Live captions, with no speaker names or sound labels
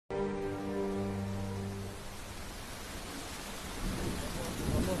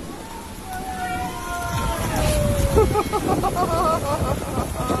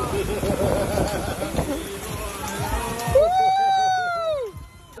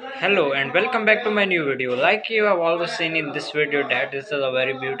Hello and welcome back to my new video. Like you have always seen in this video that this is a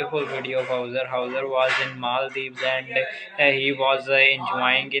very beautiful video of Hauser. Hauser was in Maldives and he was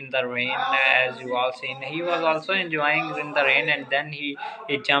enjoying in the rain as you all seen. He was also enjoying in the rain and then he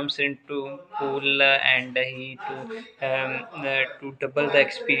jumps into pool and he to double the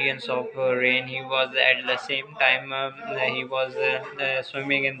experience of rain. He was at the same time he was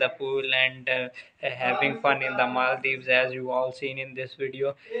swimming in the pool and having fun in the Maldives as you all seen in this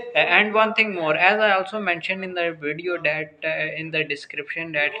video. And one thing more, as I also mentioned in the video that in the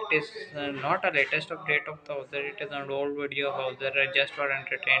description that it is not a latest update of the Hauser, it is an old video of Hauser just for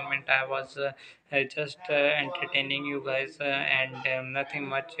entertainment. I was just entertaining you guys and nothing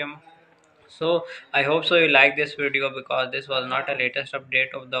much. So I hope so you like this video because this was not a latest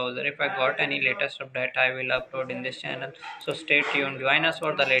update of the Hauser. If I got any latest update, I will upload in this channel. So stay tuned. Join us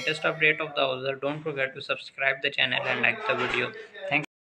for the latest update of the Hauser. Don't forget to subscribe the channel and like the video. Thank